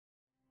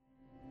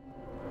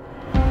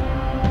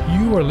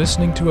You are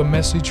listening to a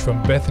message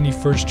from Bethany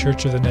First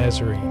Church of the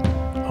Nazarene,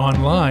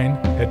 online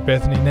at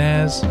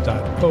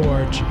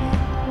bethanynaz.org.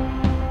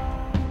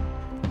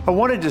 I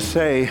wanted to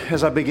say,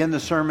 as I begin the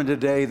sermon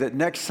today, that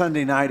next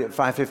Sunday night at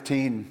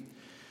 5:15,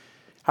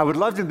 I would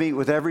love to meet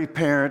with every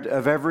parent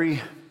of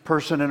every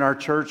person in our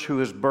church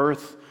who is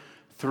birth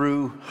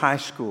through high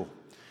school,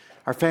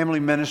 our family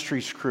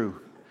ministries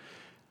crew.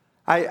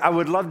 I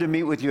would love to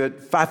meet with you at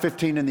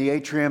 5:15 in the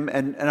atrium,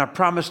 and I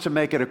promise to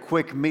make it a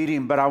quick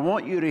meeting, but I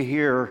want you to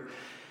hear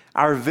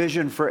our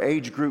vision for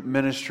age group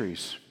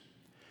ministries.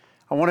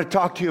 I want to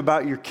talk to you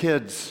about your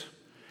kids,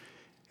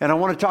 and I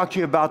want to talk to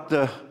you about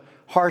the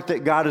heart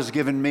that God has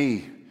given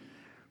me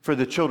for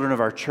the children of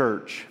our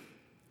church.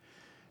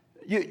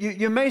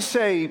 You may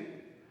say,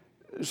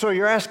 so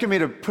you're asking me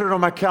to put it on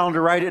my calendar,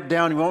 write it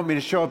down, you want me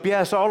to show up?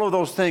 Yes, all of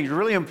those things are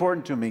really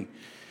important to me.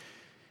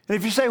 And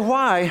if you say,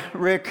 why,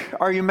 Rick,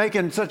 are you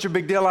making such a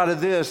big deal out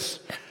of this?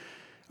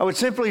 I would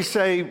simply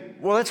say,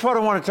 well, that's what I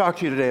want to talk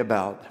to you today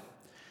about.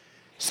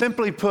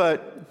 Simply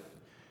put,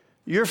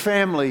 your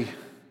family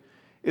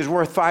is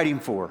worth fighting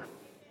for.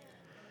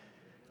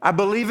 I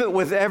believe it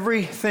with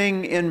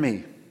everything in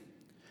me.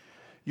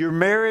 Your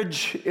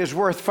marriage is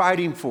worth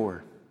fighting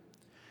for.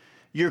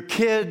 Your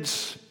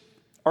kids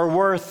are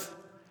worth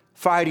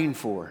fighting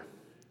for.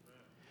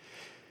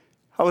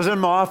 I was in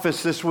my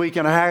office this week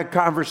and I had a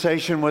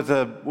conversation with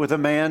a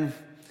man.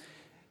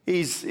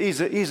 He's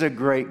a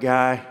great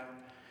guy.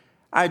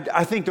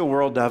 I think the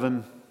world of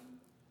him.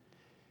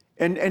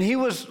 And he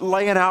was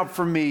laying out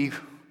for me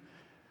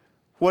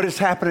what is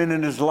happening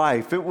in his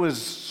life. It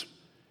was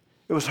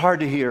hard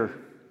to hear.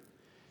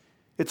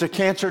 It's a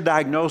cancer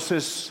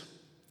diagnosis.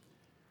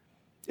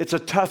 It's a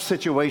tough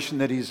situation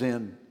that he's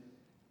in.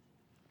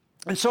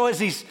 And so as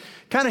he's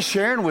kind of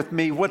sharing with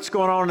me what's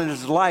going on in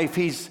his life,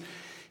 he's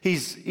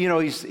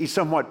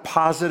somewhat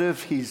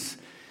positive. He's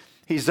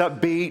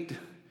upbeat.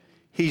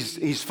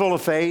 He's full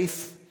of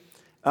faith.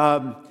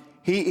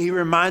 He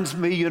reminds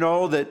me,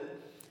 that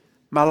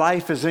my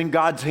life is in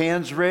God's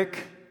hands, Rick.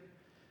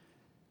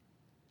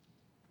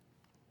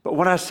 But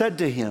when I said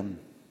to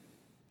him,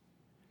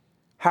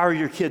 how are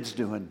your kids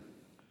doing?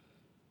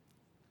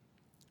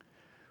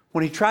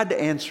 When he tried to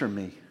answer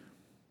me,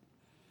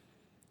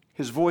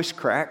 his voice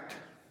cracked.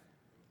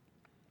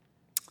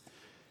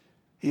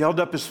 He held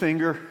up his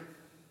finger,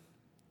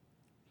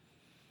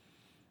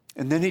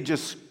 and then he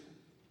just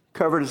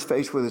covered his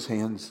face with his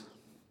hands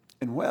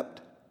and wept.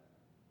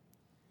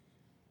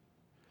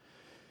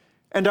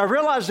 And I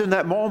realized in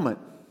that moment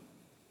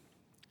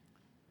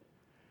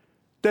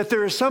that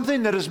there is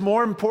something that is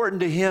more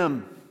important to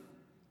him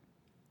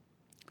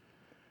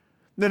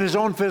than his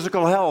own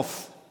physical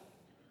health,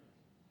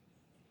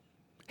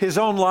 his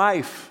own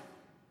life.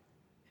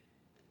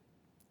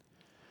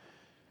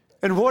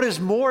 And what is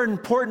more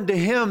important to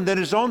him than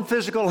his own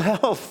physical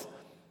health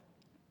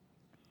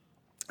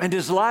and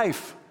his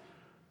life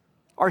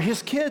are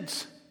his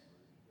kids.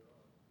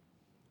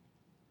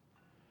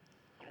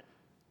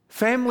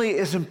 Family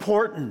is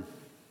important.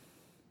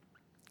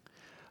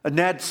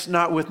 Annette's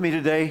not with me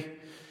today.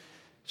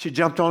 She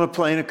jumped on a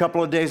plane a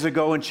couple of days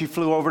ago and she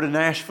flew over to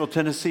Nashville,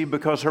 Tennessee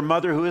because her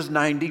mother, who is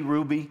 90,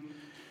 Ruby,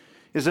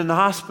 is in the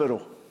hospital.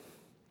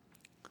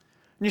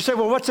 And you say,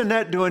 well, what's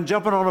Annette doing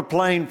jumping on a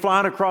plane,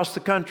 flying across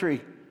the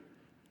country?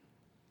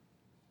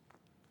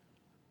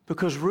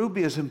 Because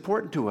Ruby is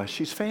important to us.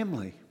 She's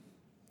family.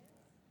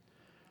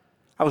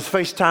 I was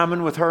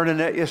FaceTiming with her and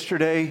Annette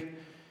yesterday,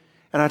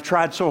 and I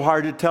tried so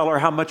hard to tell her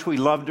how much we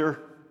loved her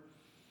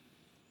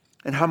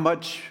and how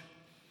much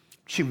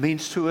she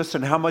means to us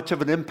and how much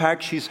of an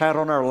impact she's had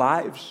on our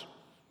lives.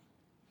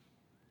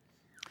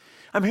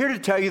 I'm here to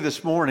tell you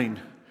this morning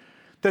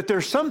that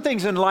there's some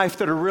things in life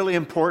that are really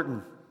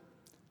important.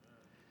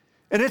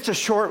 And it's a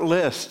short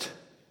list,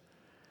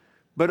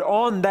 but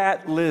on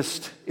that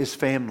list is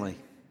family.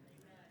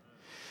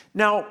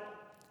 Now,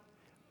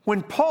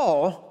 when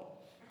Paul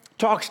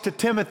talks to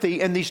Timothy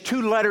in these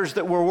two letters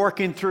that we're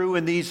working through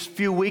in these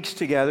few weeks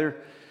together,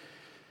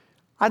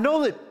 I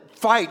know that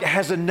fight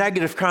has a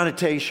negative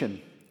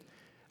connotation.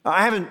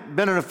 I haven't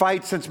been in a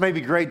fight since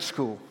maybe grade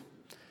school.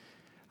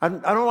 I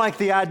don't like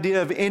the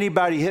idea of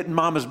anybody hitting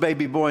mama's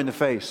baby boy in the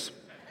face.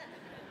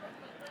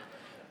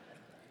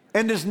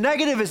 And as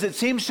negative as it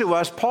seems to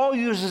us, Paul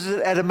uses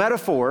it as a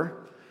metaphor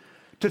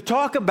to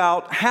talk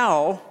about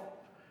how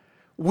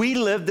we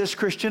live this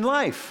Christian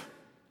life.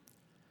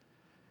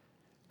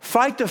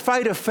 Fight the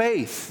fight of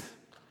faith.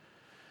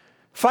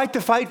 Fight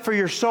the fight for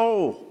your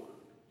soul.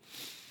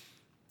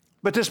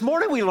 But this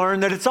morning we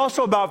learned that it's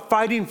also about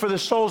fighting for the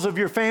souls of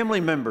your family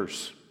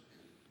members.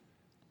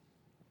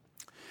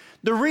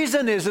 The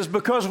reason is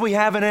because we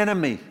have an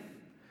enemy.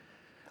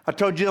 I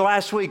told you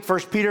last week, 1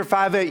 Peter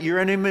 5:8, your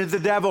enemy the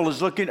devil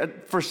is looking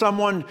for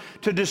someone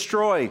to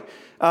destroy.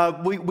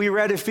 We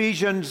read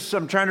Ephesians,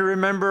 I'm trying to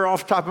remember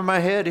off the top of my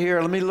head here,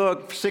 let me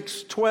look,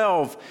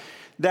 6:12,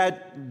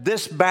 that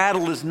this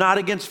battle is not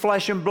against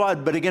flesh and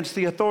blood, but against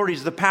the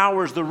authorities, the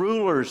powers, the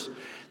rulers,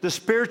 the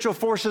spiritual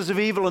forces of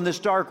evil in this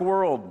dark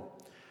world.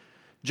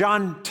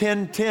 John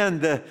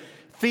 10:10, the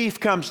thief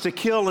comes to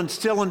kill and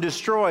steal and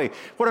destroy.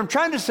 What I'm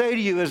trying to say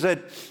to you is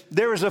that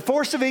there is a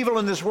force of evil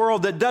in this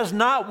world that does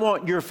not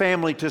want your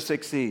family to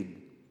succeed.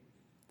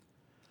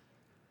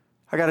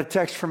 I got a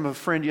text from a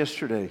friend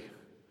yesterday.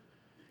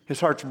 His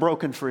heart's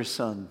broken for his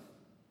son.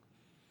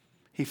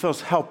 He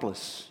feels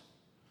helpless.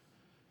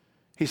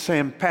 He's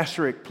saying,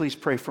 Pastor Rick, please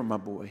pray for my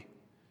boy.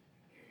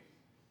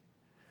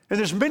 And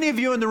there's many of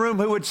you in the room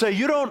who would say,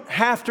 you don't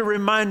have to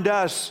remind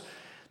us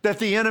that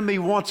the enemy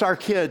wants our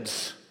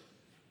kids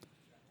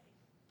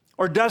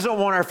or doesn't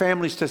want our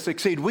families to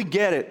succeed. We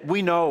get it.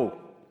 We know.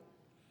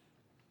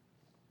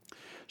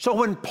 So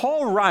when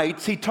Paul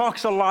writes, he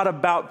talks a lot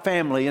about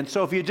family. And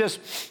so if you just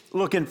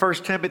look in 1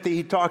 Timothy,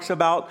 he talks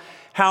about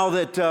how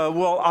that,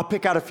 I'll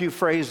pick out a few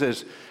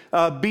phrases.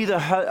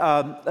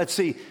 The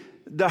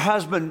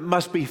husband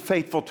must be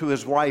faithful to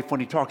his wife when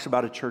he talks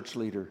about a church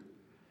leader.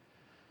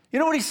 You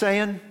know what he's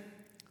saying?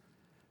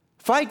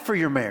 Fight for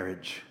your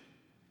marriage.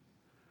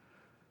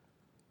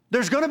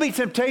 There's going to be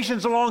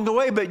temptations along the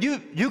way, but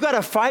you got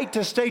to fight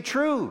to stay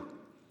true.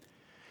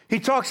 He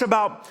talks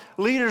about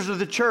leaders of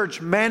the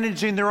church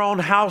managing their own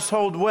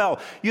household well.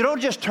 You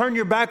don't just turn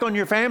your back on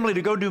your family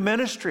to go do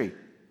ministry.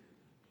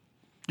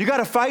 You got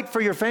to fight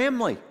for your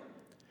family.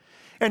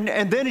 And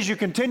then as you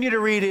continue to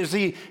read, as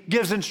he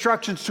gives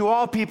instructions to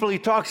all people, he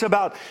talks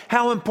about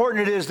how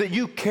important it is that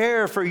you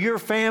care for your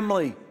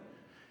family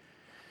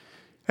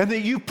and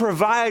that you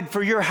provide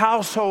for your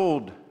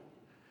household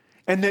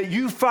and that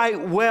you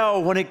fight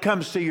well when it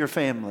comes to your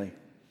family.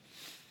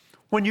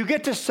 When you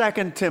get to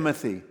 2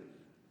 Timothy,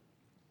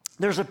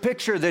 there's a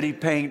picture that he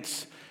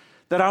paints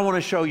that I want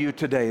to show you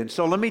today. And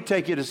so let me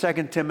take you to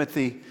 2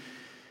 Timothy,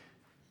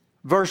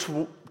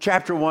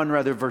 chapter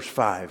 1, verse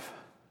 5.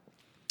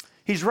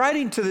 He's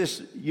writing to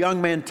this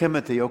young man,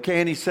 Timothy, okay?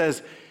 And he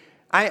says,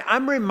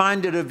 I'm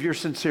reminded of your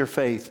sincere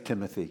faith,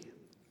 Timothy.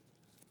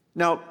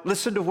 Now,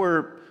 listen to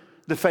where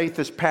the faith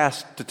is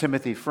passed to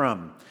Timothy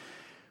from.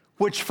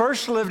 Which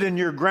first lived in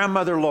your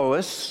grandmother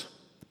Lois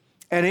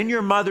and in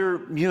your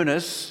mother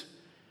Eunice,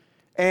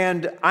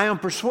 and I am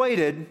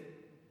persuaded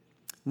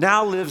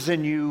now lives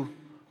in you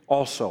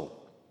also.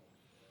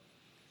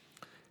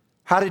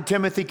 How did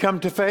Timothy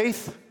come to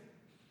faith?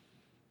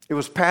 It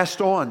was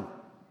passed on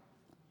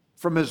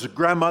from his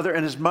grandmother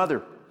and his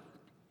mother.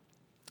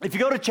 If you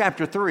go to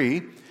chapter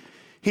 3,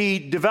 he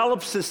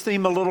develops this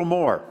theme a little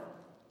more.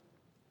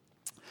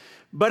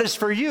 But as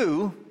for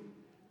you,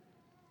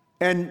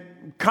 and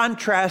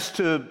contrast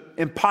to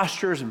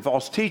impostors and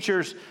false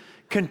teachers,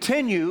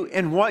 continue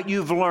in what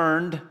you've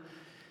learned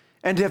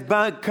and have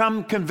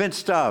become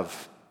convinced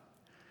of.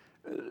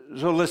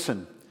 So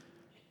listen,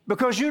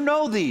 because you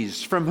know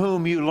these from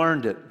whom you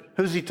learned it.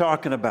 Who's he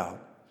talking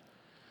about?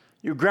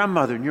 Your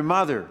grandmother and your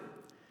mother.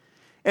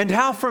 And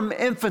how from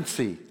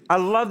infancy, I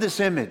love this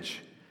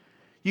image,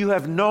 you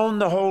have known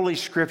the Holy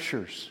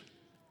Scriptures.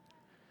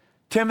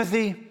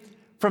 Timothy,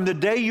 from the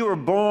day you were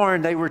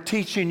born, they were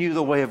teaching you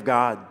the way of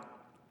God.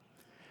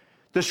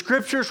 The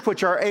Scriptures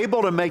which are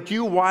able to make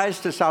you wise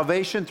to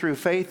salvation through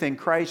faith in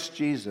Christ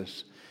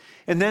Jesus.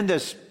 And then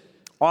this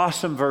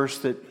awesome verse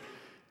that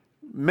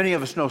many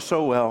of us know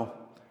so well.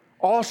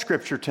 All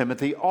Scripture,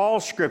 Timothy,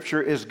 all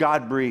Scripture is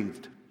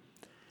God-breathed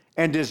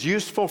and is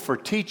useful for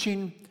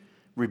teaching,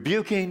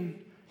 rebuking,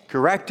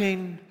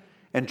 correcting,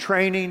 and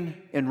training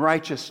in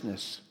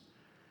righteousness,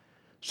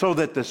 so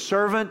that the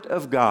servant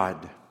of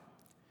God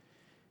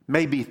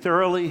may be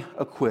thoroughly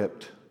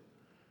equipped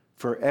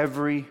for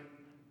every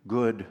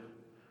good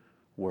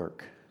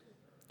work.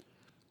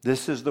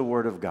 This is the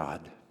word of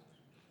God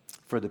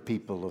for the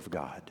people of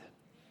God.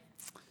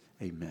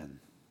 Amen.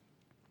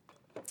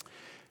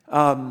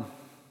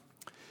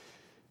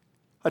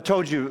 I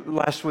told you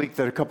last week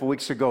that a couple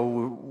weeks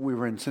ago we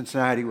were in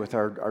Cincinnati with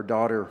our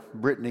daughter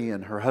Brittany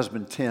and her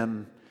husband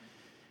Tim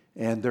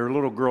and their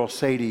little girl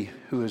Sadie,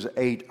 who is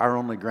 8, our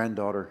only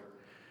granddaughter.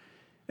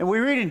 And we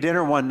were eating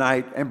dinner one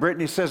night and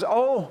Brittany says,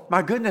 "Oh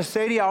my goodness,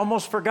 Sadie, I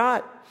almost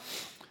forgot.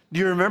 Do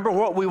you remember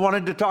what we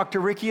wanted to talk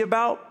to Ricky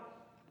about?"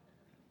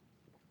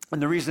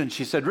 And the reason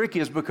she said Ricky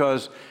is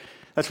because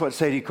that's what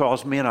Sadie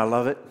calls me, and I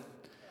love it.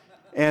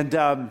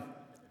 And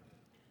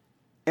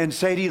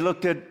Sadie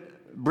looked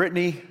at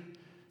Brittany,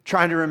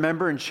 trying to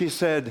remember, and she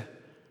said,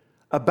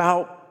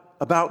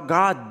 about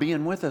God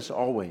being with us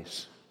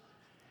always.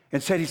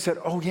 And Sadie said,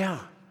 "Oh yeah,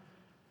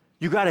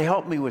 you got to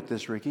help me with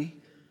this, Ricky."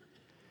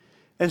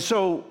 And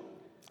so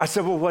I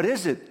said, "Well, what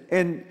is it?"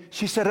 And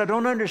she said, "I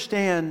don't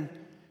understand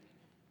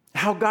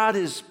how God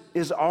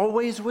is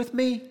always with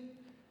me.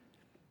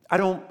 I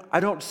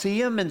don't see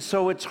him, and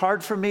so it's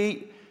hard for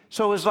me.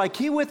 So it's like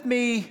he with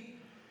me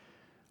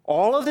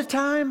all of the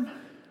time."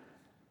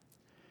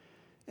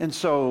 And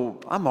so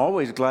I'm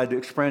always glad to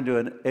explain to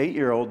an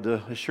 8-year-old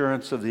the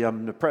assurance of the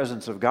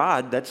omnipresence of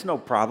God. That's no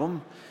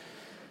problem.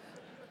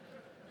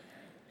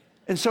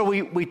 And so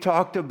we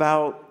talked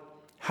about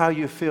how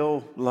you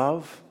feel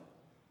love,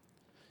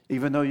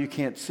 even though you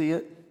can't see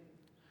it.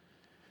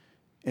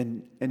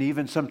 And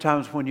even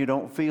sometimes when you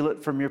don't feel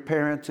it from your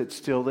parents, it's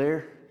still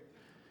there.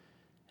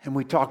 And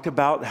we talked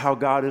about how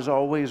God is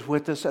always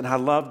with us, and I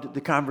loved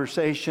the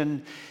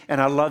conversation,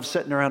 and I loved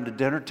sitting around the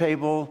dinner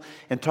table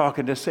and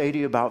talking to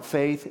Sadie about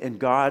faith and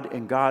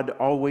God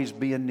always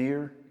being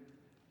near.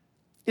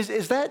 Is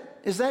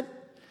that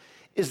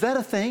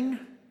a thing?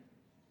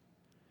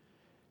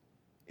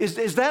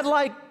 Is that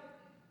like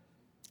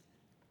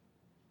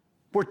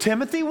where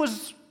Timothy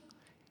was?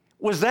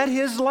 Was that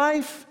his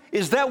life?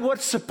 Is that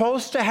what's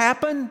supposed to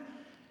happen?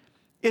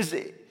 Is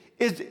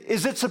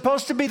it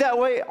supposed to be that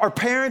way? Are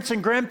parents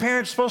and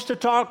grandparents supposed to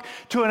talk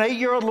to an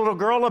 8-year-old little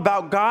girl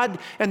about God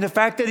and the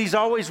fact that He's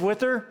always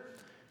with her?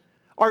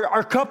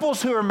 Are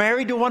couples who are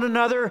married to one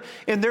another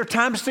in their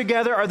times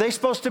together, are they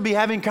supposed to be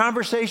having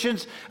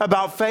conversations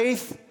about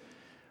faith?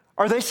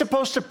 Are they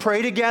supposed to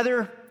pray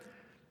together?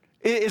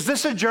 Is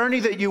this a journey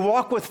that you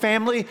walk with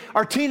family?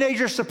 Are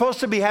teenagers supposed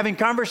to be having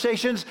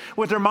conversations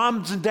with their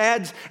moms and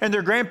dads and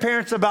their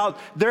grandparents about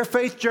their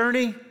faith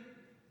journey?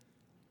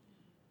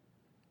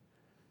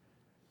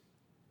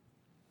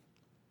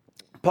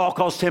 Paul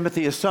calls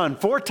Timothy his son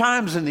 4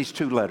 times in these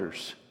 2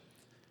 letters.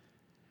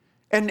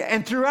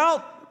 And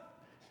throughout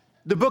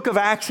the book of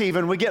Acts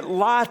even, we get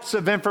lots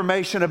of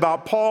information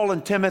about Paul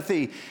and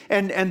Timothy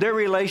and their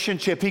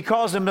relationship. He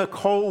calls him a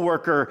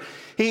co-worker.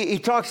 He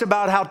talks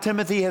about how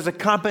Timothy has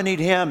accompanied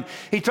him.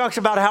 He talks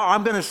about how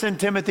I'm going to send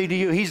Timothy to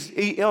you.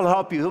 He'll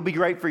help you. He'll be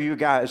great for you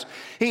guys.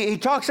 He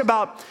talks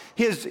about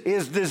his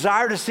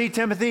desire to see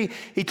Timothy.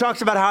 He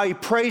talks about how he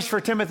prays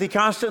for Timothy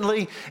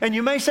constantly. And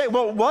you may say,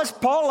 well, was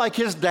Paul like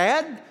his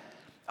dad?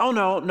 Oh,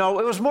 no,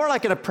 it was more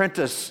like an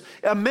apprentice,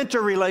 a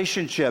mentor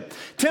relationship.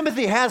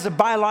 Timothy has a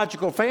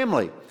biological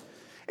family.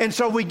 And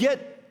so we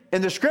get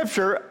in the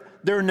scripture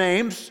their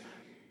names,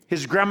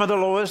 his grandmother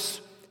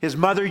Lois, his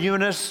mother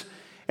Eunice,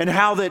 and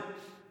how that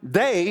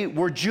they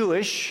were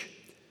Jewish.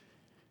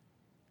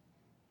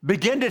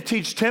 Begin to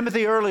teach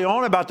Timothy early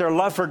on about their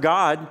love for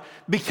God,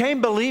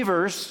 became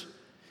believers,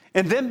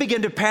 and then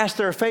begin to pass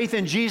their faith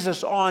in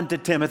Jesus on to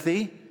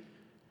Timothy.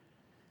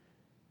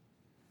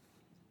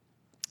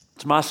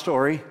 It's my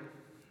story.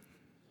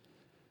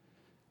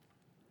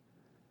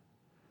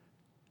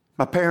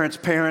 My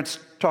parents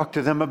talked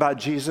to them about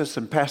Jesus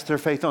and passed their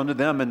faith on to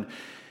them, and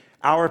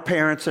our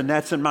parents, and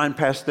Nat's and mine,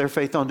 passed their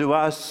faith on to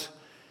us,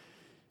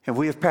 and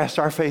we have passed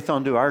our faith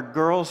on to our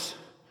girls.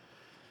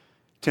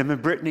 Tim and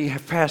Brittany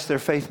have passed their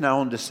faith now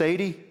on to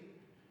Sadie.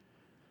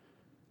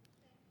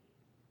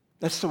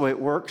 That's the way it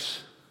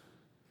works.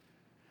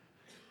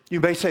 You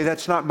may say,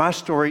 that's not my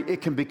story.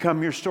 It can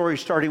become your story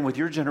starting with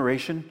your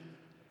generation.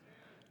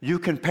 You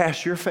can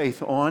pass your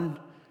faith on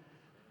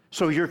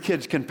so your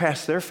kids can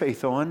pass their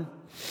faith on.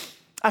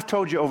 I've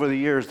told you over the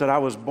years that I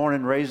was born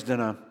and raised in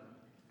a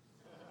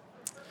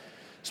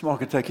small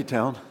Kentucky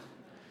town.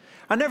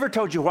 I never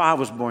told you why I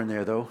was born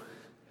there, though.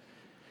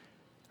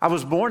 I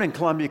was born in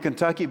Columbia,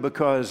 Kentucky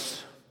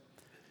because,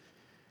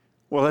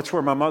 well, that's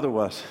where my mother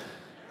was.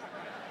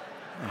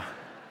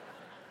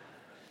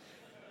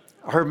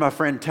 I heard my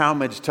friend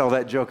Talmadge tell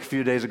that joke a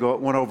few days ago.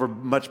 It went over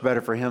much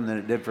better for him than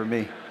it did for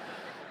me.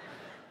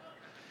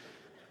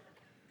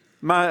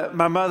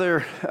 My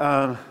mother's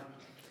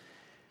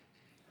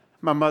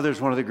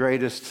one of the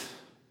greatest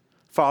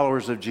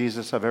followers of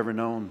Jesus I've ever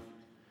known.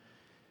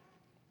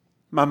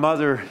 My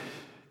mother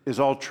is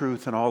all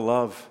truth and all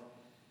love.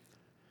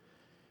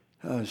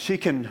 She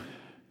can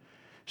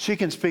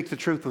speak the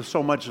truth with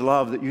so much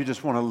love that you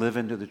just want to live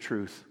into the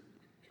truth.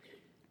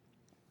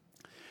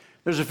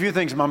 There's a few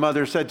things my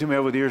mother said to me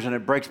over the years, and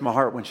it breaks my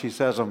heart when she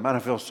says them, and I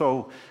feel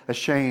so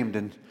ashamed,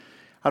 and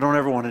I don't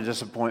ever want to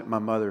disappoint my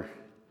mother.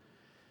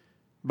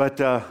 But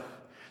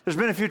there's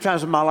been a few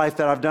times in my life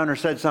that I've done or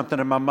said something,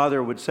 and my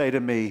mother would say to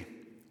me,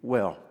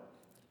 well,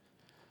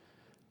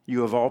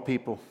 you of all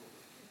people.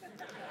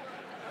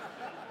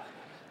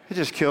 It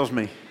just kills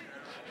me.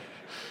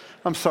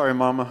 I'm sorry,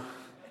 Mama.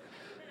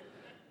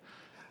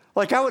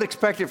 Like, I would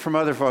expect it from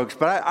other folks,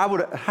 but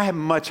I have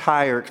much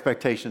higher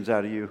expectations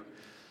out of you.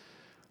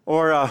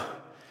 Or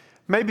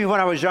maybe when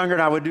I was younger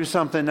and I would do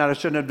something that I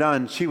shouldn't have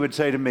done, she would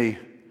say to me,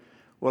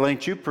 well,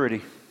 ain't you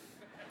pretty?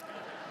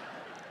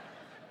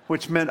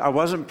 Which meant I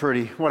wasn't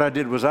pretty. What I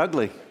did was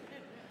ugly.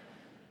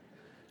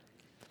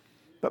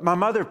 But my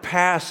mother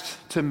passed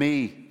to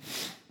me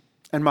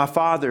and my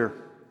father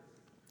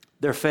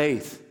their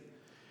faith.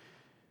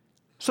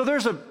 So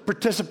there's a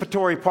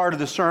participatory part of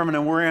the sermon,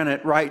 and we're in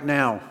it right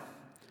now.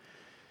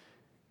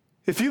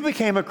 If you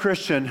became a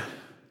Christian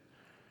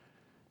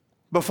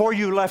before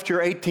you left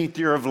your 18th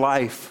year of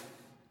life,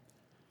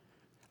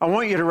 I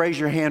want you to raise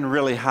your hand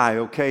really high,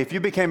 okay? If you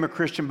became a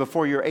Christian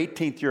before your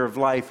 18th year of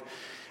life,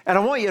 and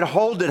I want you to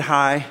hold it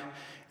high,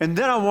 and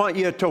then I want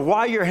you to,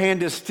 while your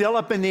hand is still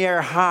up in the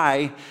air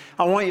high,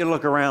 I want you to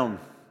look around.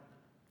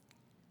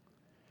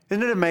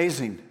 Isn't it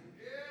amazing?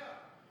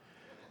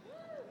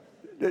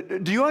 Yeah.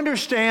 Do you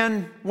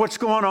understand what's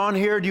going on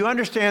here? Do you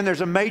understand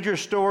there's a major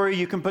story,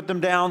 you can put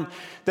them down,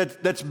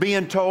 that's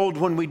being told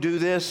when we do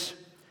this?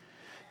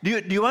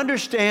 Do you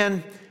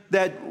understand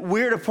that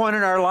we're at a point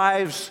in our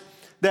lives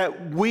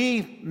that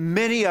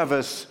many of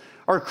us,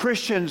 are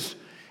Christians,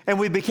 And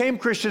we became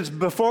Christians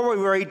before we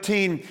were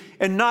 18.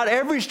 And not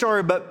every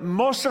story, but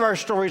most of our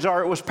stories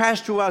are, it was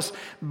passed to us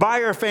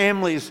by our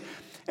families.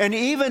 And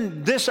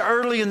even this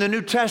early in the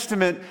New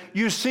Testament,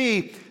 you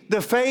see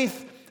the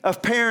faith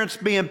of parents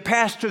being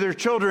passed to their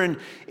children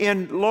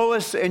in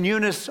Lois and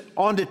Eunice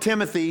on to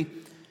Timothy.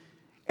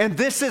 And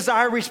this is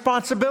our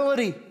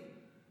responsibility.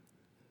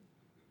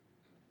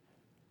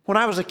 When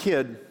I was a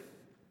kid,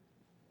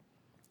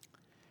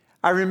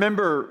 I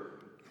remember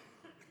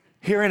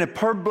hearing a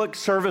public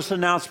service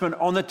announcement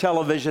on the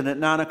television at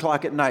 9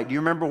 o'clock at night. Do you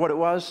remember what it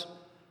was?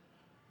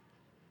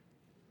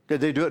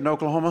 Did they do it in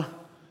Oklahoma?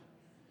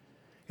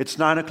 It's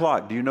 9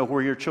 o'clock. Do you know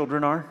where your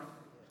children are?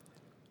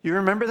 You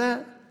remember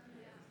that?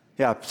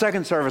 Yeah,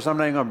 second service, I'm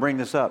not even going to bring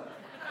this up.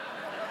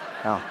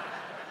 No.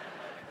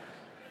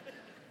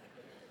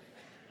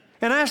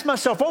 And I asked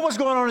myself, what was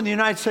going on in the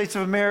United States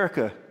of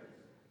America?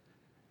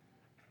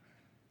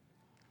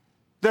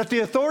 That the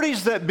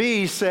authorities that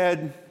be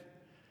said,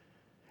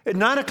 at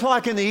 9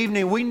 o'clock in the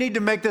evening, we need to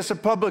make this a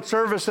public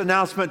service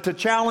announcement to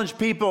challenge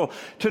people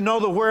to know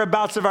the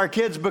whereabouts of our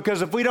kids,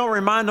 because if we don't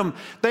remind them,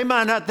 they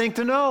might not think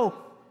to know.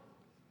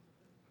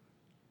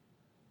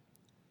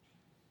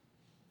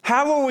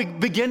 How are we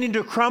beginning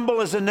to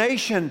crumble as a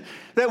nation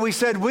that we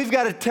said we've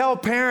got to tell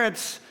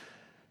parents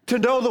to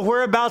know the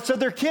whereabouts of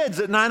their kids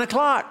at 9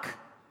 o'clock?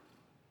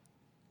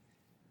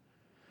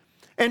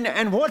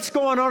 And what's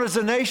going on as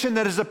a nation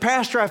that as a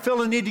pastor I feel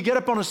the need to get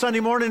up on a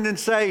Sunday morning and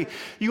say,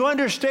 you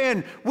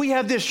understand, we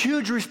have this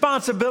huge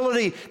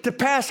responsibility to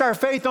pass our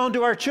faith on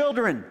to our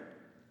children.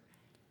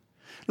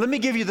 Let me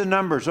give you the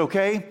numbers,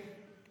 okay?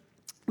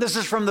 This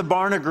is from the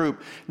Barna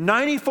Group.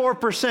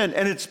 94%,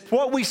 and it's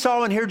what we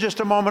saw in here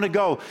just a moment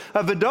ago,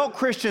 of adult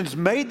Christians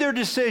made their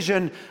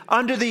decision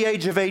under the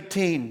age of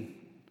 18.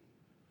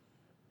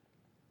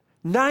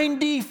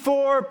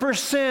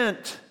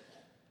 94%.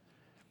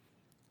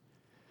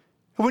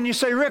 When you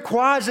say, Rick,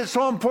 why is it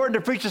so important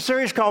to preach a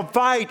series called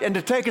Fight and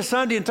to take a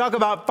Sunday and talk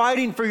about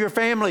fighting for your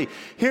family?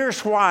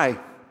 Here's why.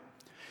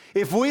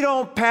 If we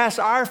don't pass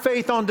our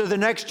faith on to the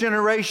next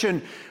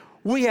generation,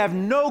 we have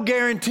no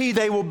guarantee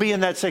they will be in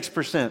that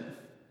 6%.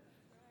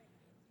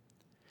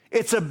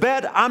 It's a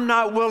bet I'm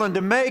not willing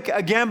to make,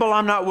 a gamble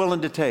I'm not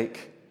willing to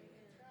take.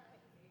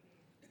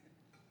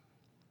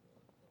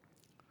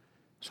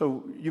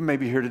 So you may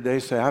be here today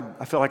and say,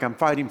 I feel like I'm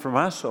fighting for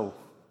my soul.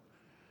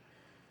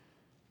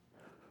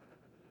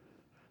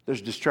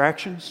 There's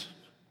distractions.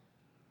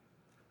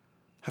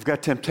 I've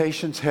got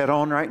temptations head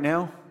on right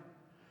now.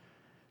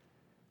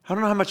 I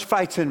don't know how much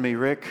fight's in me,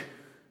 Rick.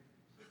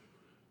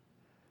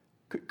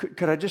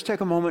 Could I just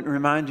take a moment and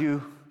remind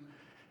you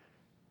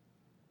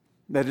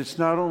that it's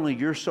not only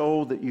your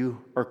soul that you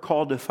are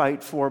called to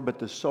fight for, but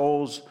the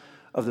souls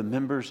of the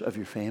members of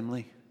your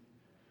family?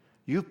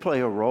 You play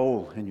a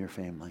role in your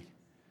family.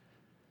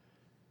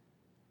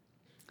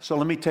 So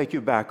let me take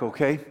you back,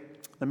 okay?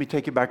 Let me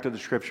take you back to the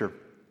scripture.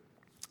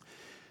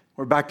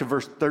 We're back to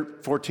verse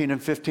 14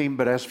 and 15,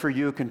 but as for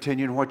you,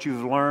 continue in what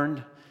you've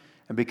learned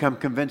and become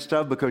convinced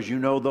of, because you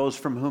know those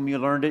from whom you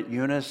learned it,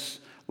 Eunice,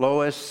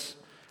 Lois.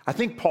 I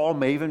think Paul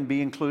may even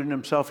be including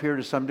himself here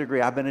to some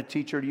degree. I've been a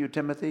teacher to you,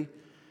 Timothy.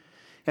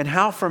 And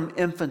how from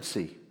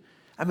infancy.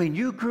 I mean,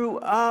 you grew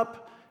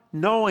up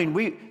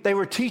knowing, they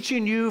were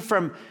teaching you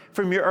from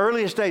your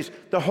earliest days,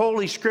 the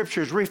Holy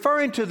Scriptures,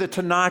 referring to the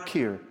Tanakh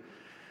here.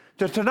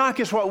 The Tanakh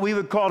is what we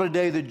would call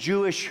today the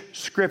Jewish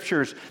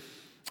Scriptures.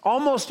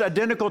 Almost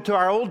identical to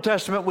our Old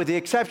Testament, with the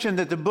exception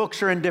that the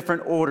books are in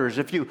different orders.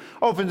 If you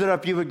opened it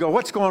up, you would go,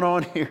 what's going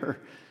on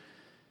here?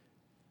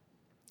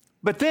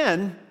 But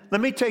then, let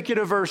me take you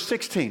to verse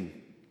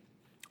 16.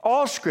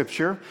 All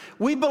Scripture,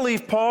 we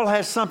believe Paul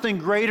has something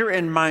greater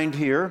in mind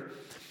here.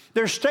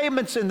 There's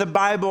statements in the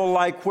Bible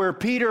like where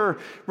Peter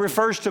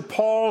refers to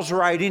Paul's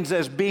writings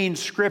as being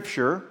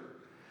Scripture.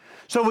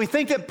 So we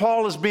think that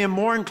Paul is being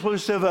more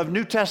inclusive of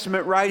New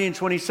Testament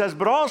writings when he says,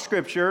 but all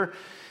Scripture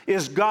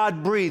is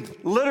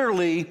God-breathed.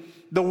 Literally,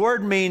 the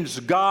word means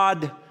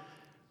God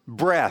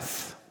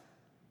breath.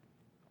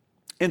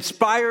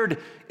 Inspired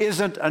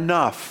isn't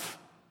enough.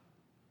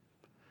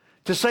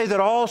 To say that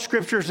all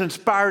Scripture is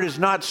inspired is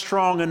not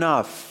strong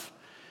enough.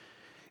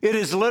 It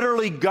is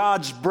literally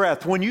God's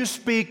breath. When you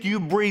speak, you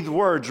breathe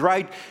words,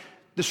 right?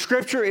 The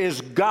Scripture is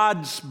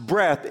God's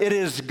breath. It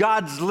is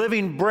God's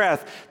living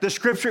breath. The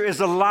Scripture is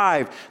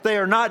alive. They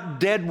are not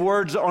dead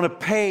words on a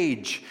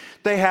page.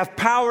 They have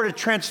power to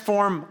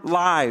transform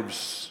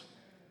lives.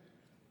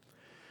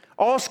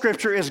 All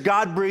Scripture is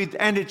God-breathed,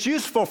 and it's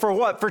useful for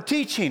what? For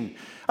teaching.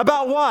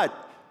 About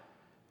what?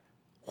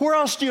 Where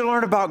else do you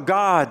learn about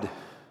God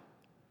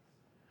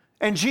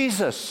and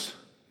Jesus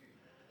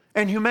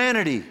and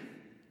humanity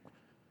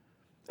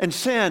and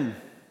sin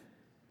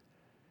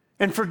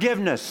and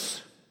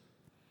forgiveness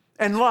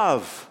and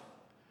love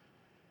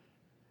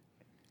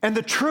and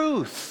the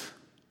truth?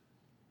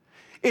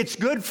 It's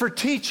good for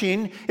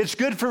teaching. It's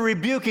good for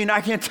rebuking.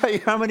 I can't tell you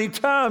how many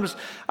times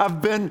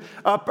I've been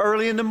up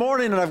early in the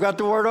morning and I've got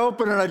the Word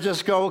open and I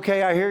just go,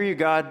 okay, I hear you,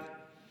 God.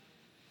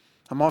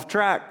 I'm off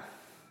track.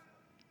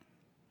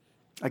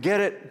 I get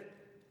it.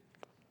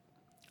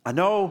 I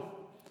know,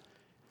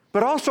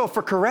 but also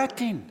for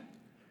correcting.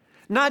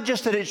 Not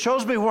just that it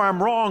shows me where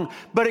I'm wrong,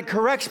 but it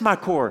corrects my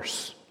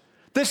course.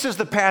 This is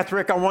the path,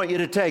 Rick, I want you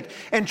to take.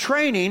 And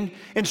training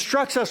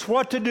instructs us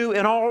what to do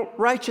in all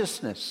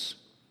righteousness.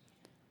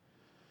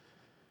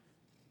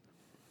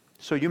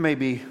 So you may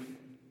be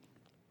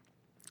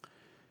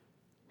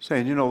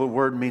saying, the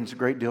Word means a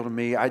great deal to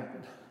me. I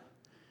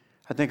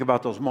think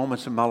about those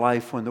moments in my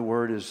life when the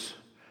Word is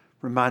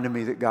reminding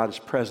me that God is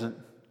present.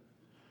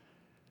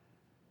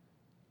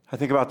 I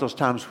think about those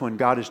times when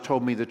God has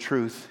told me the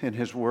truth in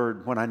His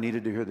Word when I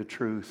needed to hear the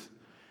truth.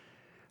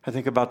 I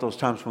think about those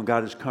times when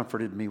God has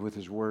comforted me with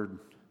His Word.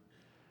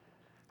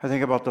 I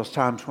think about those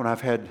times when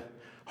I've had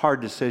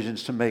hard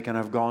decisions to make and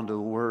I've gone to the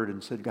Word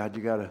and said, God,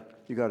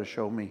 you gotta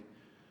show me.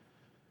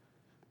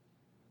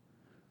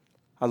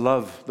 I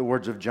love the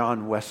words of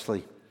John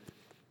Wesley.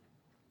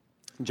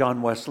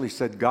 John Wesley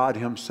said, God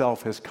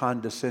Himself has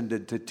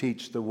condescended to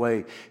teach the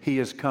way. He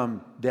has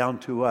come down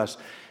to us.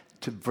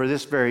 For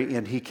this very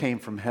end, He came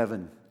from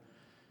heaven.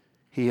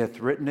 He hath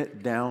written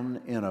it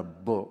down in a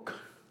book.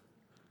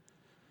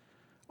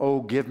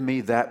 Oh, give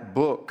me that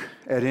book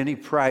at any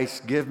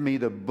price. Give me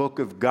the book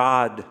of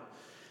God.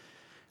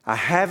 I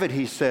have it,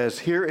 he says.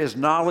 Here is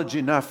knowledge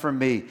enough for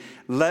me.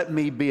 Let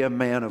me be a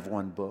man of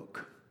one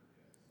book.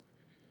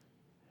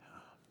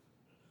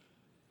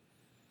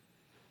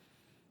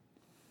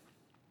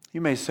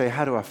 You may say,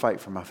 how do I fight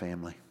for my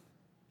family?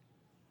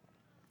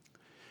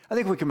 I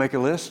think we can make a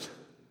list.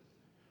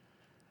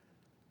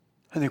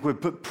 I think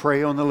we'd put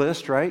pray on the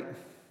list, right?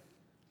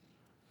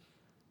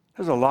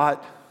 There's a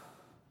lot.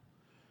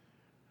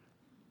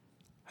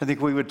 I think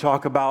we would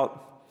talk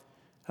about,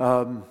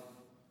 time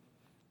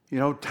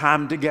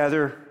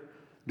together,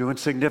 doing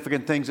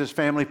significant things as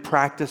family,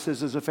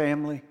 practices as a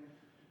family.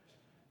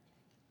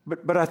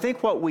 But I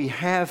think what we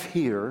have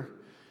here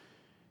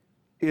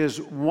is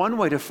one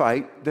way to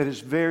fight that is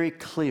very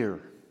clear.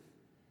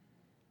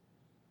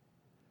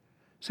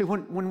 See,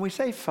 when we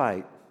say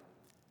fight,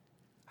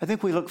 I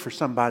think we look for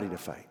somebody to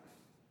fight.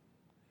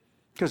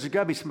 Because there's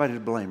got to be somebody to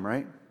blame,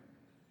 right?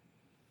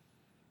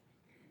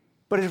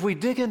 But as we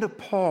dig into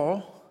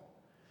Paul,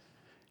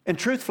 and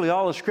truthfully,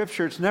 all of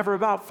Scripture, it's never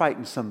about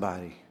fighting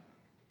somebody.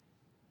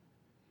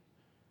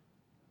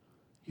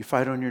 You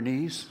fight on your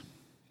knees.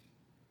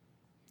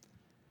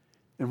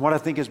 And what I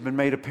think has been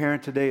made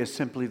apparent today is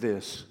simply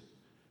this,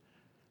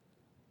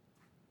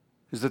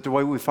 is that the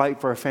way we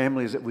fight for our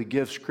family is that we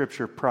give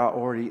Scripture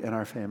priority in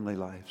our family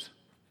lives.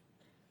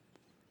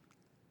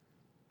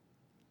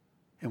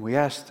 And we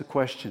ask the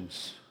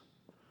questions,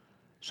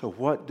 so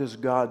what does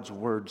God's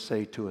Word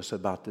say to us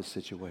about this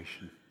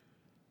situation?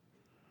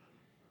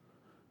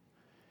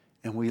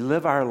 And we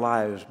live our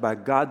lives by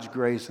God's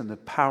grace and the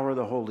power of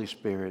the Holy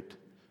Spirit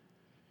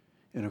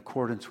in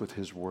accordance with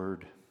His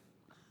Word.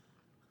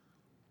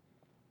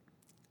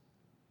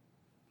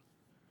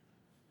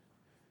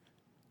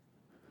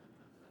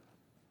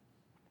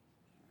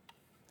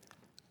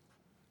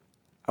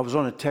 I was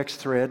on a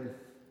text thread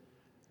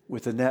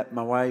with Annette,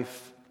 my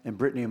wife, and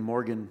Brittany and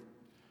Morgan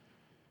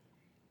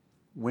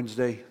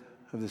Wednesday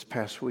of this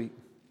past week.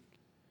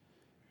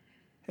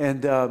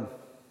 And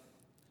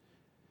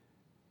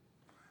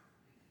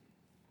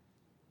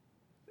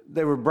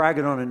they were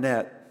bragging on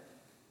Annette.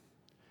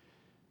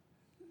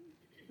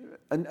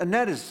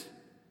 Annette is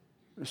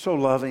so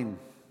loving,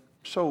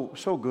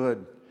 so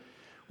good.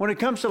 When it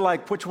comes to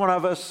like which one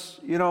of us,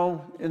 in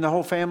the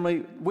whole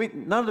family,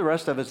 none of the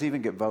rest of us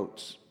even get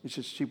votes. It's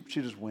just she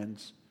just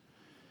wins.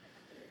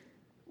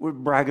 We're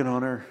bragging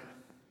on her.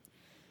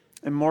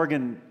 And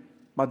Morgan,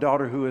 my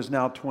daughter, who is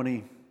now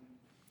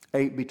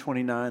 28, be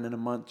 29 in a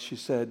month, she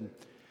said,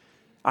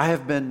 I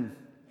have been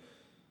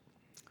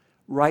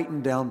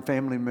writing down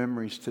family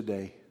memories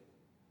today.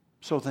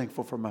 So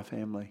thankful for my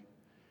family.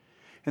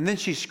 And then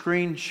she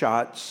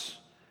screenshots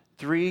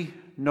 3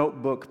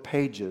 notebook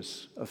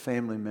pages of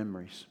family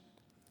memories.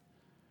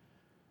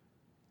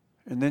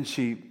 And then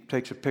she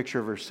takes a picture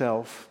of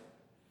herself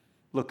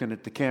looking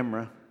at the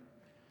camera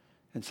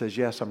and says,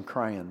 yes, I'm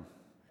crying.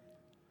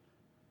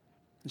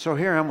 And so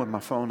here I'm with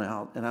my phone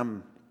out, and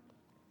I'm,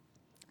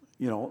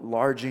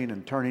 enlarging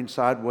and turning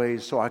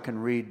sideways so I can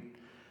read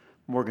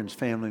Morgan's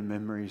family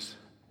memories.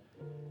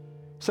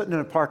 Sitting in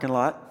a parking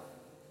lot,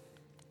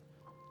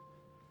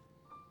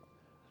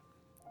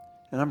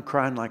 and I'm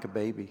crying like a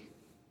baby.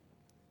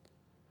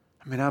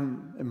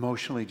 I'm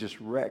emotionally just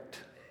wrecked.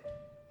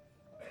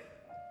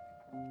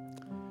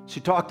 She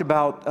talked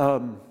about,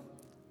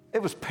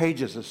 it was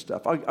pages of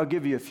stuff. I'll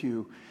give you a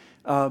few.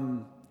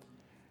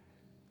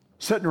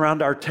 Sitting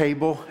around our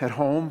table at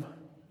home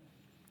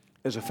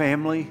as a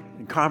family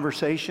in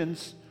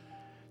conversations.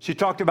 She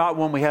talked about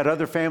when we had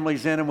other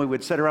families in and we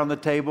would sit around the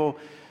table,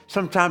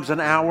 sometimes an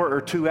hour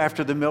or 2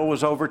 after the meal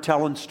was over,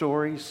 telling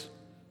stories.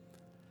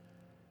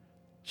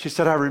 She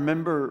said, I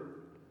remember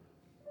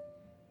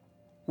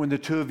when the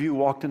 2 of you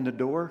walked in the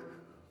door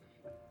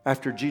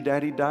after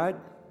G-Daddy died.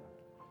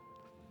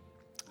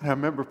 I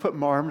remember putting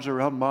my arms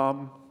around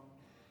Mom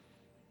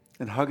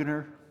and hugging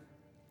her.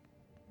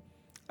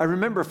 I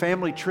remember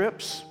family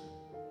trips.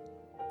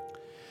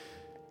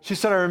 She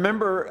said, I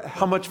remember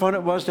how much fun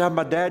it was to have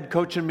my dad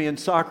coaching me in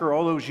soccer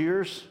all those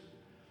years.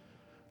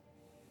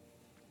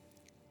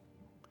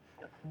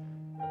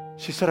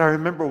 She said, I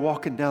remember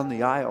walking down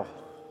the aisle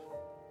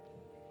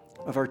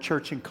of our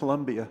church in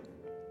Columbia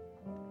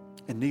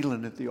and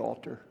kneeling at the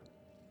altar.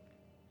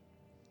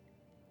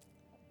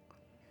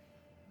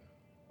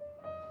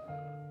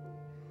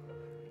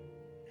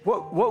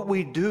 What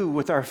we do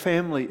with our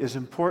family is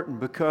important,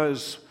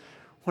 because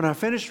when I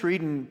finished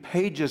reading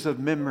pages of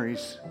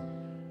memories,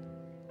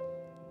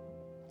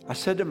 I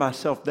said to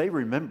myself, they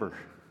remember.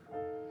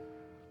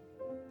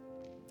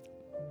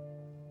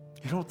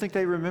 You don't think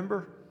they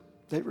remember?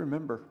 They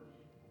remember.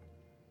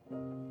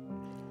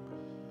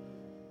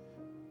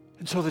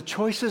 And so the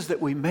choices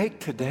that we make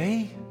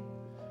today,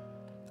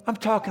 I'm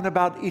talking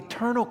about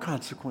eternal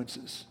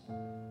consequences.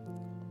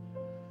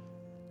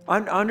 I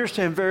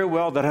understand very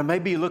well that I may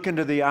be looking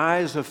to the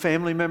eyes of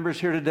family members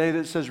here today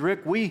that says,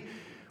 Rick, we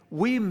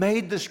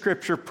made the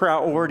Scripture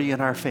priority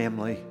in our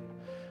family,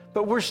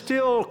 but we're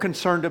still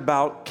concerned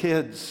about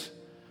kids.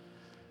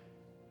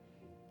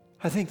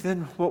 I think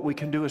then what we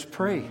can do is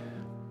pray.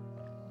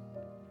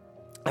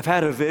 I've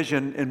had a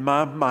vision in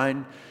my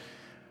mind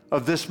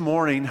of this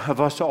morning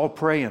of us all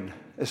praying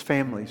as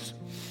families.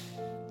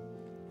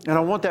 And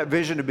I want that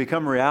vision to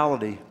become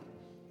reality.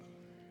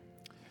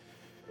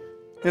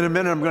 In a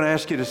minute, I'm going to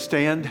ask you to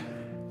stand.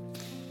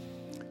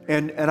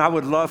 And I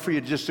would love for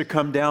you just to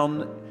come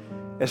down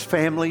as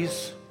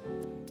families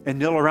and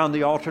kneel around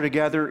the altar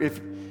together.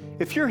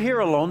 If you're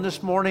here alone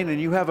this morning and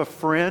you have a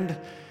friend,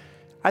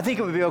 I think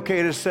it would be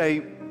okay to say,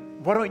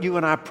 why don't you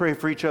and I pray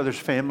for each other's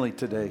family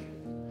today?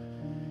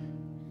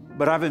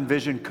 But I've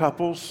envisioned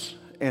couples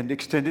and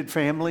extended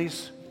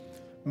families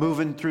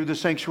moving through the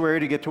sanctuary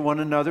to get to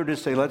one another to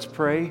say, let's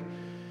pray.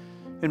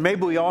 And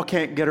maybe we all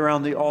can't get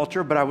around the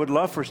altar, but I would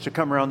love for us to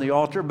come around the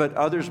altar, but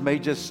others may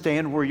just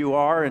stand where you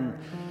are and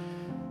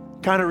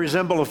kind of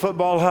resemble a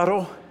football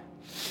huddle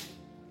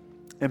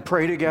and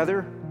pray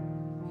together.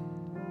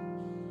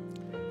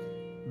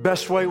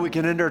 Best way we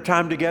can end our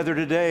time together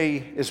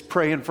today is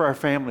praying for our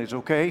families,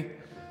 okay?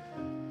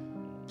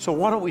 So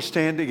why don't we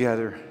stand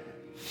together?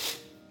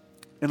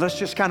 And let's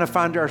just kind of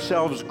find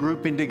ourselves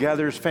grouping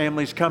together as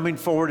families, coming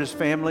forward as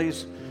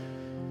families.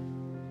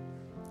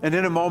 And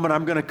in a moment,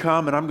 I'm going to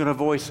come and I'm going to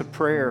voice a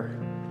prayer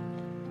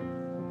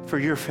for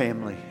your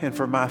family and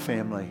for my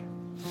family.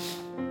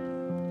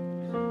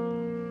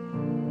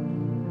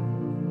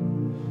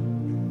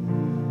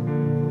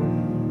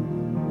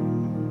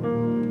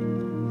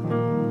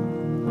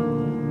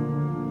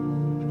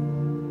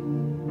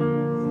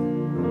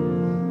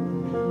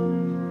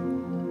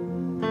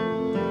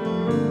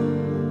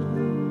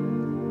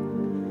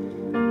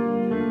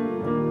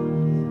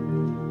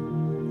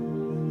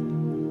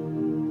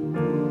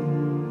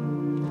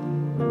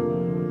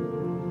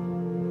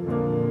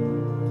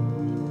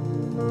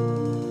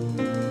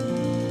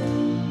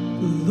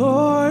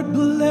 Lord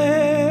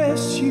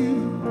bless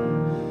you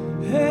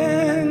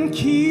and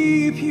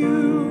keep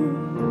you.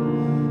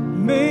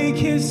 Make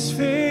his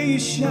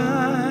face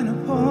shine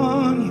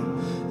upon you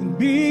and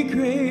be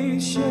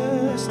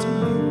gracious to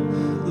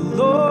you. The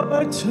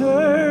Lord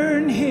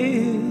turn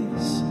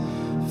his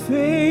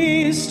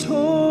face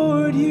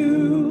toward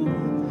you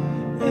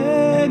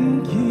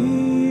and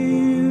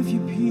give you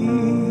peace.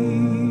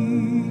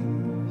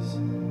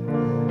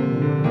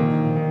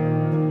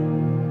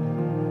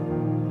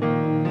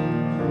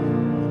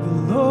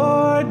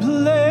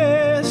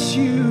 Bless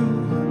you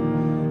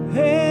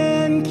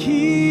and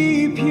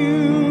keep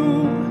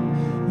you.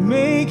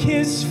 Make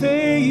his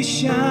face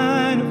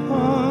shine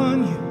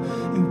upon you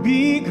and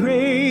be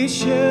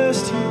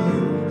gracious to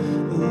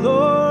you. The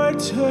Lord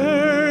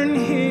turn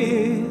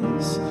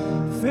his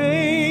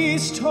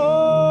face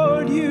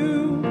toward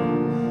you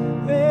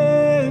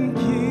and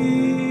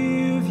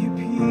give you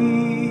peace.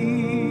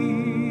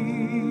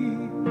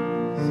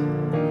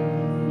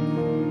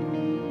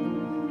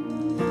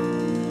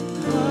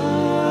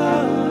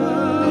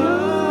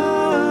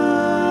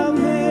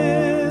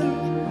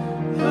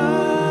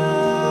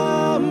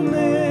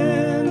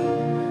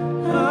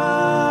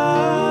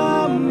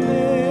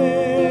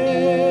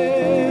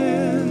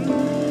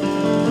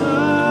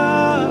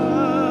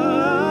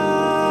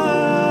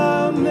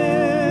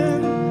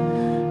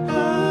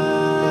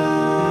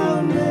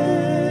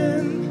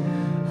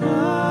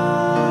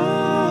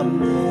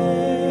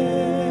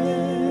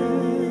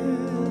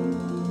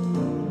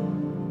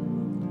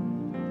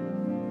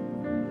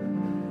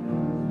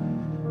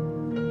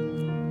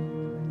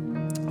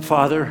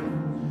 Father,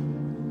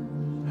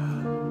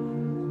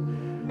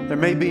 there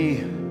may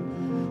be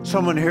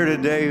someone here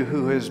today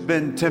who has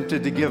been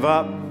tempted to give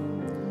up.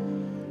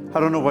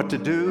 I don't know what to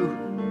do.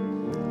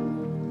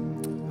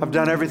 I've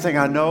done everything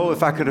I know.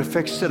 If I could have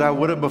fixed it, I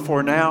would have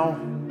before now.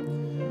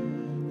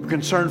 I'm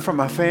concerned for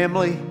my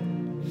family.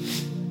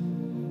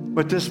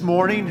 But this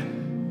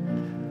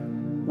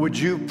morning, would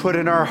you put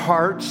in our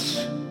hearts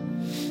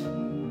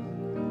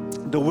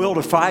the will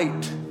to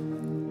fight,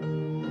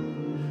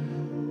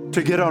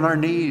 to get on our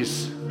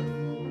knees,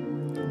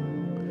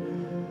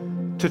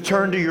 to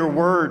turn to your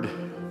word,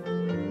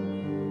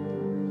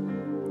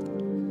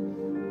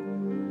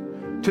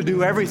 to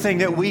do everything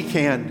that we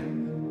can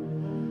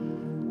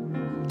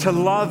to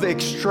love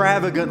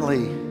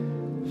extravagantly,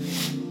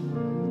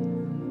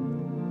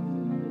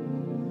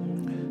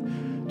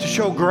 to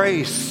show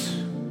grace,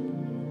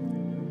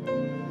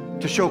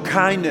 to show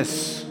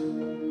kindness,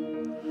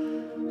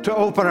 to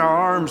open our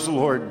arms,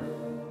 Lord,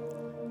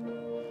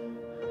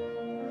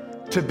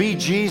 to be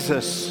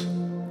Jesus.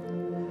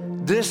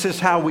 This is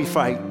how we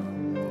fight.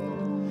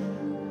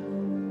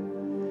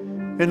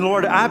 And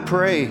Lord, I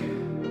pray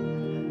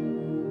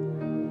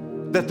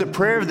that the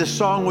prayer of this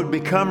song would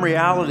become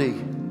reality,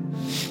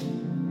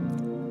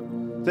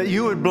 that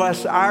you would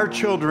bless our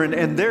children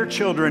and their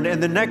children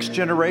and the next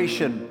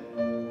generation,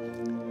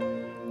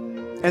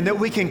 and that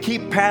we can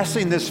keep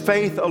passing this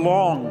faith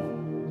along.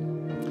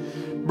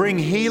 Bring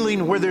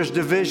healing where there's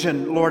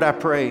division, Lord, I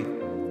pray.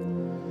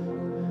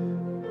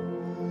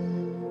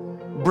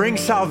 Bring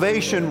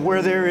salvation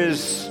where there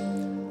is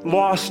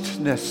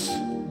lostness.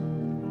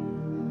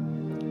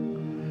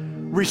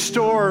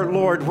 Restore,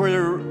 Lord, where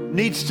there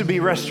needs to be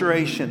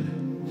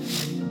restoration.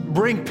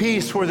 Bring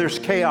peace where there's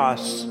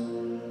chaos.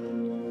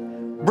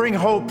 Bring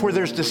hope where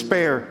there's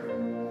despair.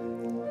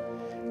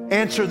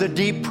 Answer the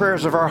deep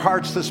prayers of our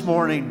hearts this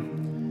morning.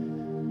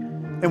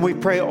 And we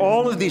pray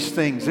all of these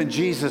things in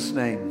Jesus'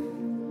 name.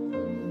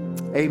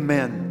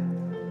 Amen.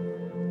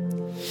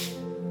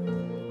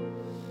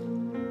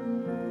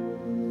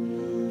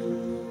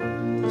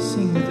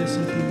 Sing with us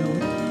if you know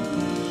it.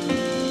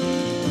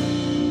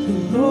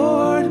 The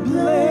Lord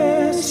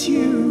bless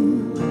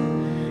you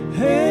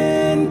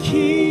and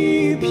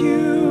keep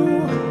you.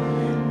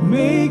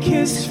 Make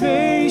his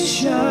face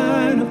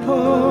shine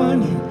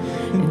upon you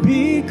and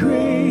be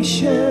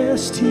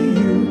gracious to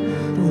you.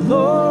 The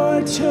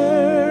Lord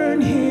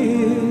turn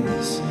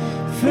his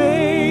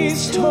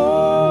face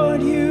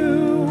toward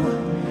you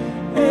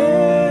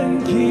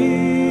and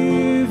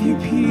give you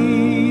peace.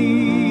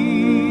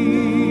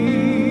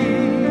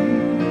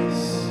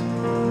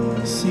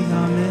 Sing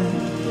amen.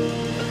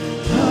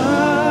 Amen.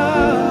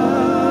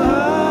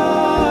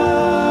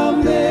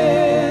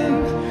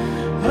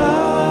 Amen.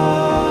 Amen.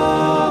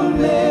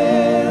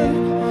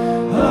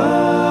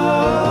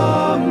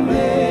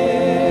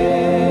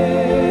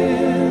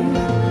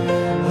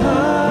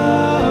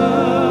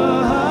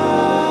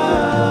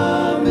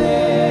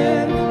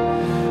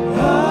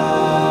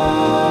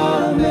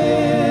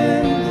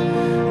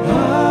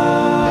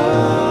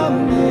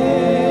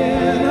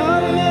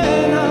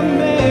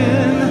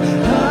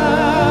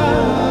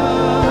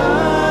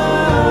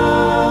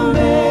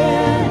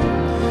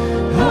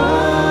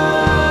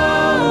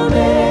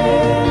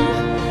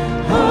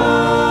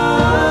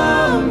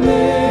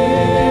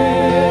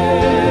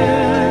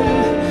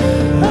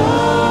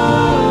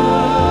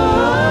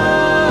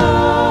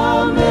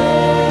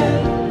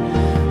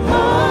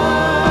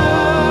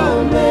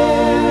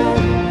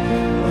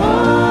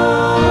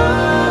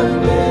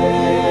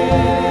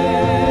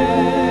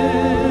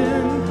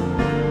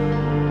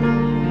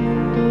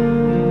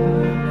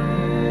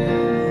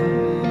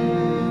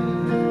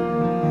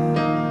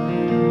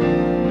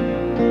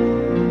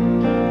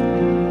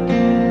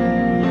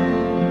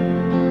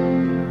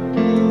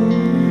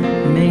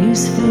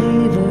 His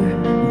favor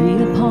be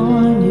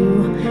upon you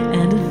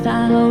and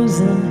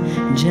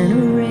 1,000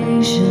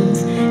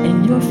 generations,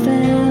 and your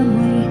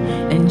family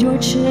and your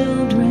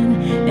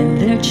children and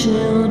their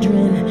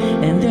children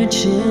and their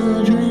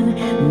children.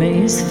 May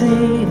his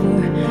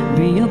favor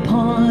be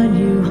upon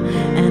you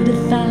and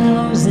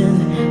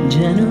 1,000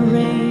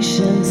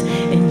 generations,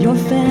 and your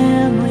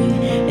family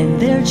and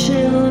their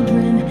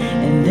children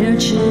and their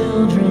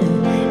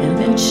children and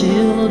their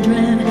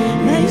children.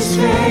 May his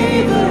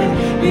favor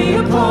be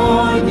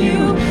upon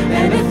you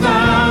and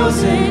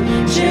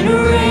 1,000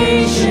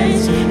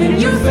 generations,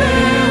 and your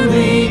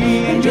family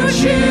and your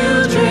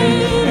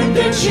children and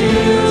their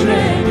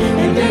children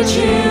and their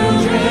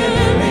children.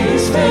 May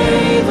his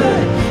favor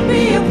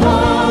be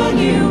upon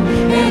you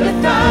and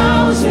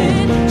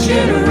 1,000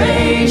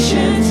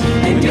 generations,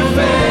 and your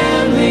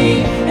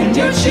family and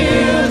your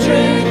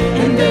children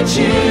and their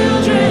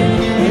children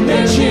and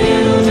their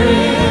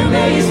children.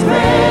 May his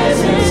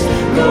presence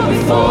go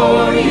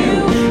before you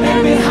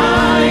and behind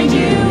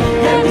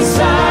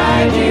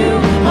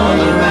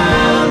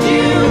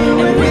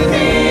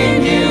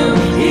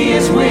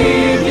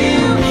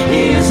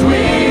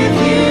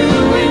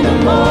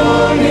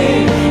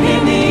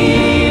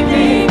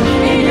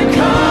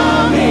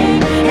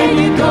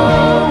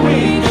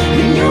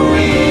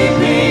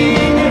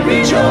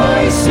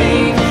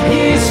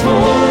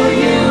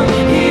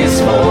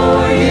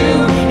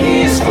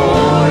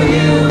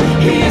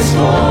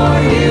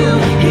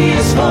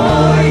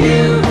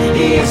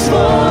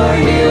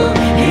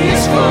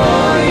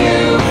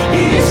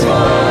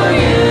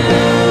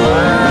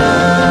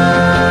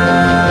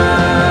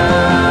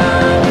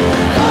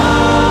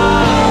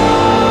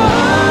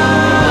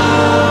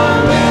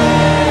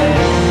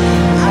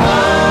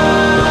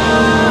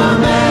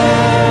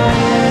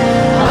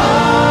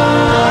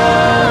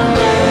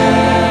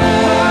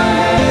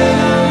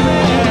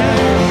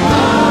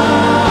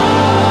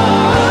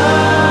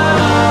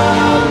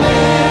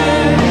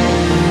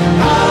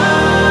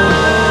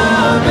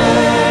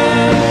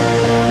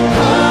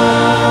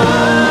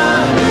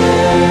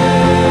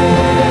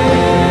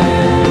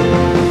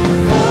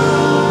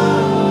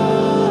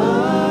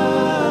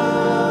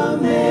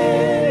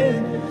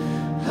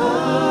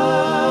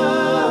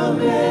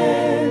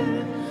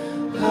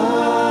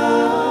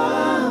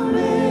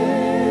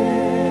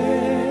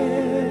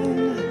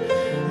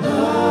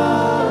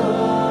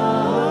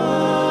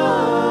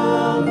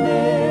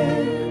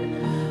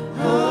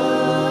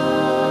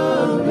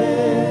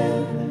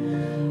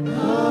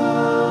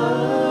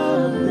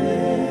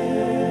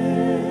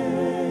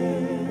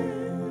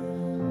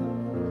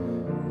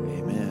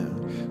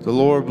The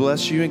Lord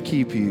bless you and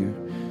keep you.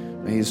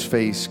 May his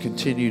face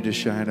continue to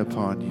shine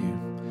upon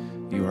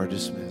you. You are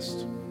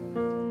dismissed.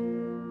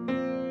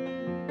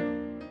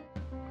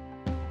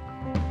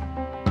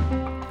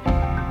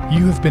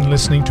 You have been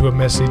listening to a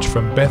message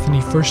from Bethany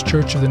First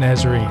Church of the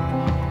Nazarene.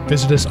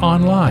 Visit us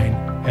online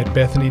at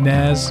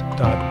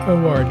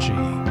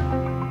bethanynaz.org.